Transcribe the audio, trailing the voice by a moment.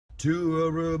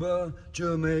to Aruba,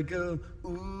 Jamaica.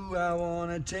 Ooh, I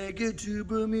wanna take you to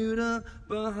Bermuda,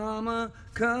 Bahama.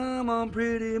 Come on,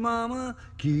 pretty mama,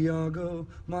 Kiago,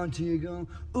 Montego.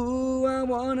 Ooh, I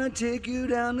wanna take you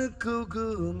down to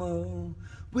Kokomo.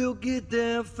 We'll get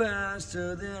there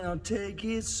faster, then I'll take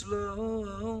it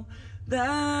slow.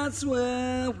 That's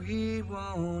where we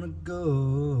wanna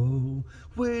go,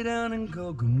 way down in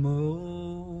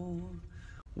Kokomo.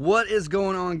 What is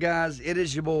going on, guys? It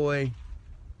is your boy,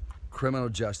 Criminal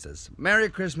Justice. Merry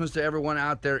Christmas to everyone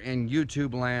out there in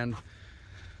YouTube land.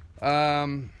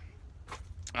 I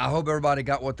hope everybody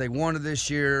got what they wanted this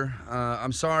year.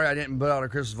 I'm sorry I didn't put out a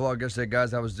Christmas vlog yesterday,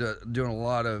 guys. I was doing a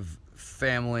lot of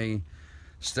family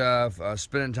stuff,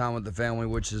 spending time with the family,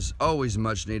 which is always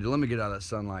much needed. Let me get out of that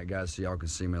sunlight, guys, so y'all can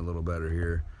see me a little better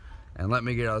here. And let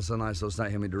me get out of the sunlight so it's not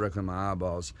hitting me directly in my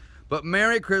eyeballs. But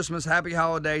Merry Christmas, Happy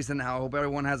Holidays, and I hope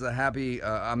everyone has a happy,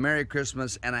 a Merry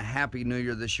Christmas and a Happy New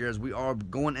Year this year as we are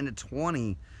going into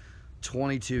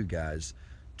 2022, guys.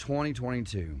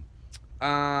 2022.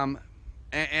 And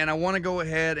I want to go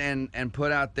ahead and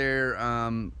put out there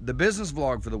the business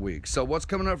vlog for the week. So what's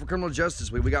coming up for Criminal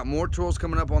Justice Week? We got more tools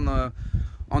coming up on the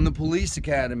Police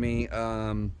Academy.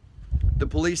 The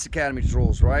Police Academy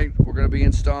tools, right? We're going to be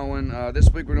installing,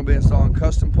 this week we're going to be installing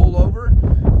custom pullover.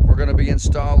 We're going to be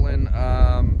installing,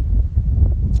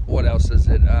 what else is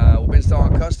it? We'll be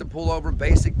installing custom pullover,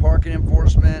 basic parking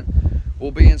enforcement.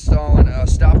 We'll be installing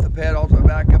Stop the Pet, Ultimate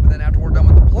Backup, and then after we're done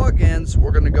with the plugins,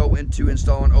 we're going to go into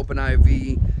installing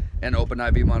OpenIV and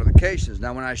OpenIV modifications.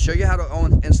 Now, when I show you how to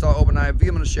install OpenIV, I'm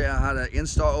going to show you how to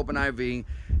install OpenIV,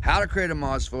 how to create a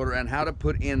mods folder, and how to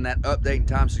put in that update and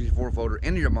time64 folder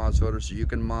into your mods folder so you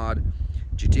can mod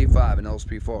GT5 and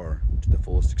LSP4 to the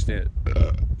fullest extent.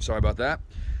 Sorry about that.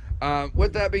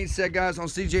 With that being said, guys, on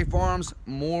CJ Farms,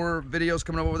 more videos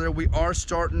coming up over there. We are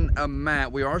starting a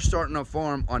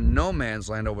farm on no man's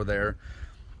land over there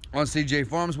on CJ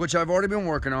Farms, which I've already been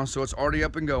working on, so it's already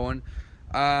up and going.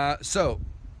 So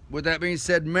with that being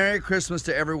said, Merry Christmas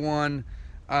to everyone.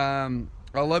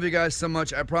 I love you guys so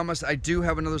much. I promise I do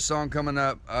have another song coming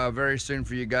up very soon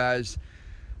for you guys,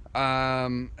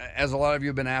 as a lot of you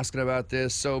have been asking about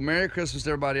this. So Merry Christmas to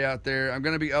everybody out there. I'm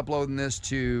going to be uploading this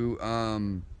to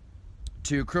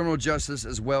Criminal Justice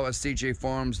as well as CJ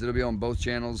Farms. It'll be on both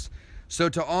channels. So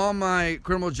to all my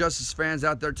Criminal Justice fans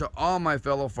out there, to all my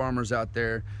fellow farmers out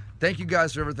there, thank you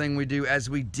guys for everything we do. As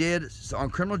we did on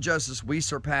Criminal Justice, we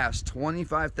surpassed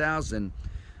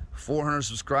 25,400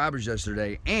 subscribers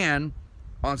yesterday, and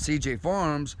on CJ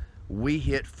Farms, we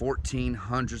hit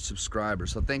 1,400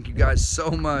 subscribers. So thank you guys so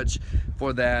much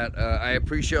for that. I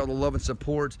appreciate all the love and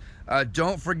support.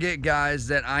 Don't forget, guys,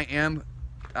 that I am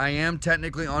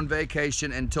technically on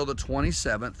vacation until the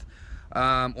 27th,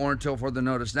 or until further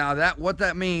notice. Now, what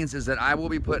that means is that I will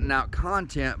be putting out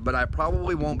content, but I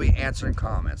probably won't be answering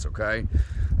comments, okay?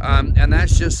 And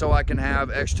that's just so I can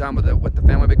have extra time with the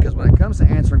family, because when it comes to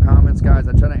answering comments, guys,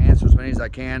 I try to answer as many as I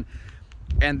can,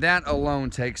 and that alone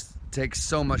takes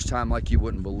so much time like you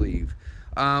wouldn't believe.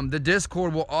 The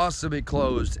Discord will also be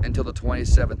closed until the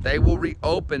 27th. They will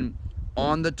reopen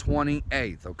on the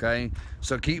 28th, okay?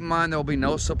 So keep in mind there will be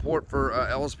no support for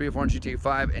LSP4 and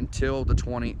GT5 until the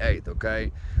 28th,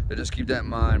 okay? So just keep that in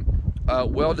mind.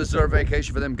 Well-deserved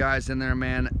vacation for them guys in there,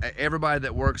 man. Everybody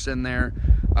that works in there,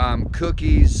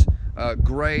 Cookies,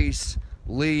 Grace,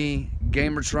 Lee,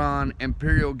 Gamertron,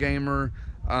 Imperial Gamer,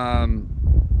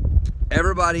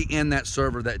 everybody in that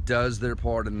server that does their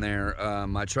part in there.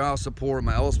 My trial support,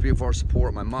 my LSP4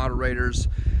 support, my moderators,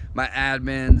 my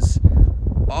admins,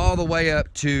 all the way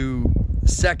up to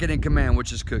second in command,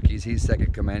 which is Cookies. He's second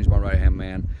in command. He's my right-hand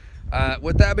man.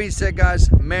 With that being said,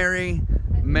 guys, Merry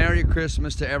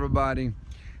Christmas to everybody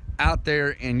out there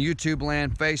in YouTube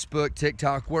land, Facebook,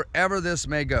 TikTok, wherever this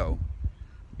may go.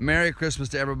 Merry Christmas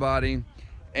to everybody.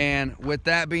 And with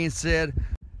that being said,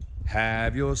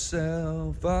 have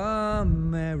yourself a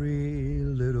merry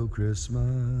little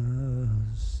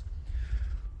Christmas.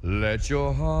 Let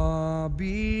your heart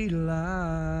be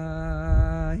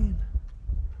light.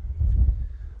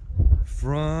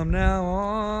 From now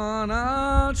on,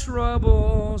 our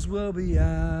troubles will be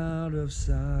out of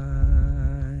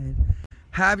sight.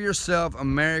 Have yourself a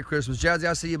Merry Christmas. Jazzy,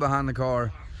 I see you behind the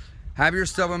car. Have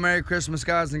yourself a Merry Christmas,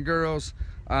 guys and girls.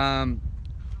 And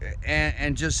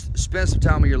just spend some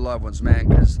time with your loved ones, man,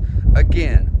 because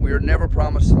again, we are never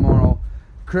promised tomorrow.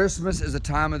 Christmas is a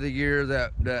time of the year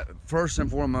that first and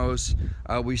foremost,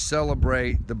 we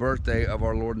celebrate the birthday of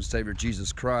our Lord and Savior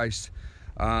Jesus Christ,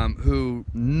 who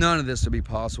none of this would be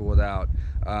possible without.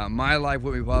 My life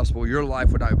wouldn't be possible. Your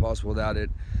life would not be possible without it.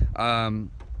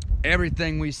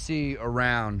 Everything we see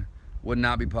around would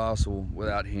not be possible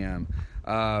without him.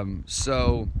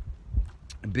 So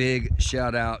big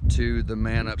shout out to the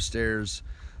man upstairs,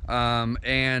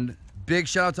 and big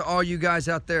shout out to all you guys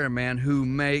out there, man, who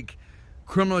make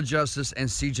Criminal Justice and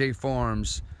CJ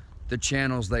Farms the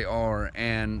channels they are,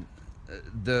 and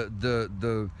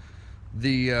the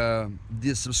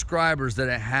subscribers that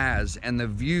it has and the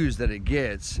views that it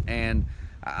gets. And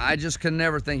I just can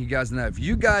never thank you guys enough.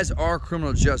 You guys are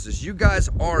Criminal Justice. You guys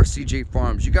are CJ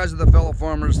Farms. You guys are the fellow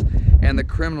farmers and the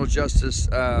Criminal Justice.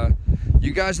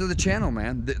 You guys are the channel,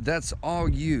 man. That's all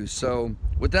you. So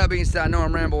with that being said, I know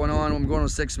I'm rambling on. I'm going on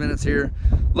 6 minutes here.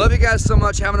 Love you guys so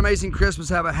much. Have an amazing Christmas.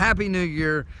 Have a happy new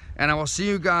year. And I will see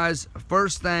you guys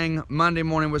first thing Monday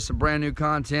morning with some brand new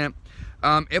content.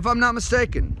 If I'm not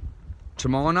mistaken,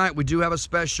 tomorrow night we do have a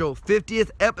special 50th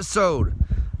episode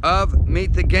of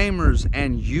Meet the Gamers,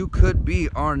 and you could be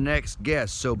our next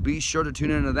guest. So be sure to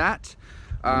tune into that.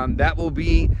 That will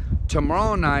be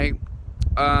tomorrow night,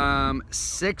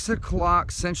 6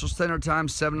 o'clock Central Standard Time,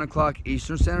 7 o'clock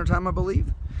Eastern Standard Time, I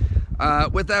believe.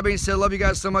 With that being said, love you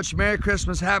guys so much. Merry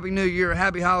Christmas, Happy New Year,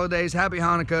 Happy Holidays, Happy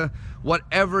Hanukkah,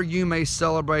 whatever you may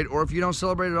celebrate, or if you don't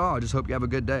celebrate at all, I just hope you have a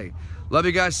good day. Love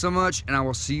you guys so much, and I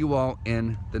will see you all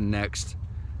in the next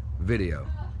video.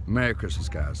 Merry Christmas,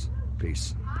 guys.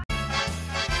 Peace.